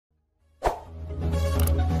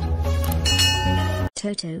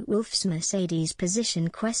Toto Wolff's Mercedes position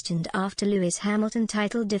questioned after Lewis Hamilton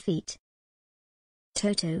title defeat.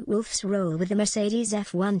 Toto Wolff's role with the Mercedes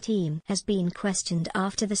F1 team has been questioned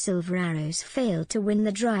after the Silver Arrows failed to win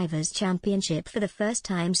the Drivers' Championship for the first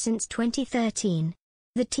time since 2013.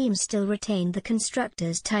 The team still retained the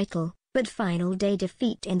Constructors' title, but final day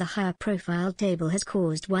defeat in the higher-profile table has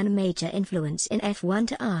caused one major influence in F1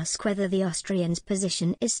 to ask whether the Austrian's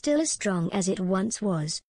position is still as strong as it once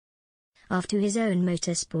was. After his own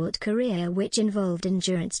motorsport career, which involved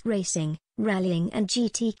endurance racing, rallying and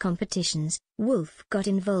GT competitions, Wolff got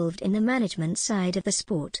involved in the management side of the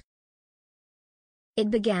sport. It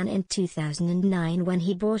began in 2009 when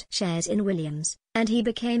he bought shares in Williams, and he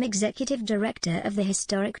became executive director of the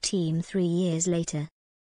historic team 3 years later.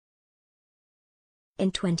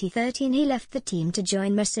 In 2013 he left the team to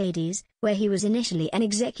join Mercedes, where he was initially an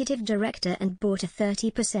executive director and bought a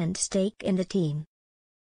 30% stake in the team.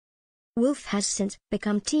 Wolff has since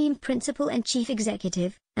become team principal and chief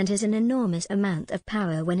executive, and has an enormous amount of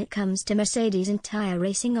power when it comes to Mercedes' entire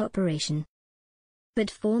racing operation.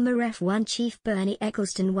 But former F1 chief Bernie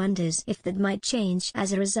Ecclestone wonders if that might change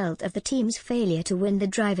as a result of the team's failure to win the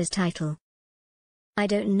driver's title. "I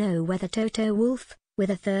don't know whether Toto Wolff, with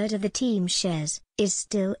a third of the team's shares, is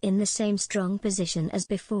still in the same strong position as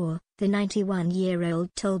before," the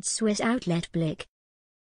 91-year-old told Swiss outlet Blick.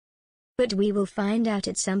 "But we will find out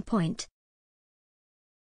at some point."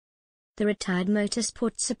 The retired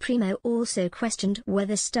motorsport supremo also questioned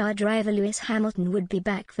whether star driver Lewis Hamilton would be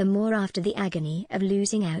back for more after the agony of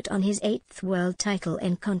losing out on his 8th world title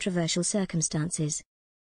in controversial circumstances.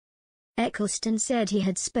 Ecclestone said he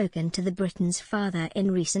had spoken to the Britain's father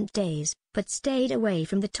in recent days, but stayed away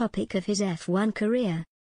from the topic of his F1 career.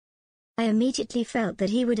 "I immediately felt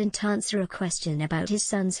that he wouldn't answer a question about his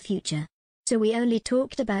son's future. So we only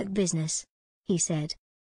talked about business," he said.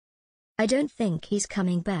 "I don't think he's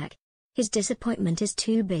coming back. His disappointment is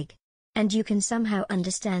too big. And you can somehow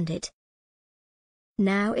understand it.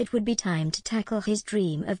 Now it would be time to tackle his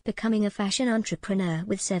dream of becoming a fashion entrepreneur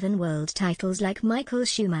with 7 world titles like Michael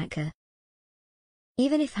Schumacher."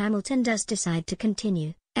 Even if Hamilton does decide to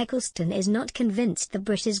continue, Ecclestone is not convinced the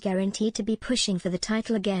Brit is guaranteed to be pushing for the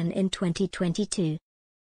title again in 2022.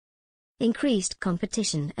 Increased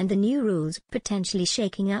competition and the new rules potentially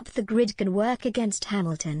shaking up the grid could work against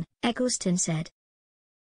Hamilton, Ecclestone said.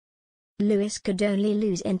 "Lewis could only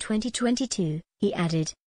lose in 2022, he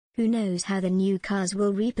added. "Who knows how the new cars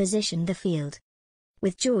will reposition the field.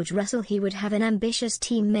 With George Russell he would have an ambitious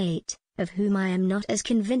teammate, of whom I am not as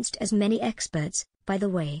convinced as many experts, by the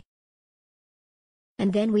way.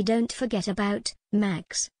 And then we don't forget about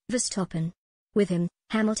Max Verstappen. With him,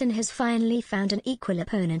 Hamilton has finally found an equal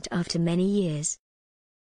opponent after many years."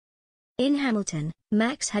 In Hamilton,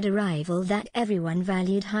 Max had a rival that everyone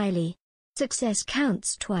valued highly. "Success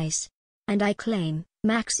counts twice. And I claim,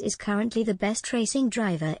 Max is currently the best racing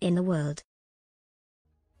driver in the world.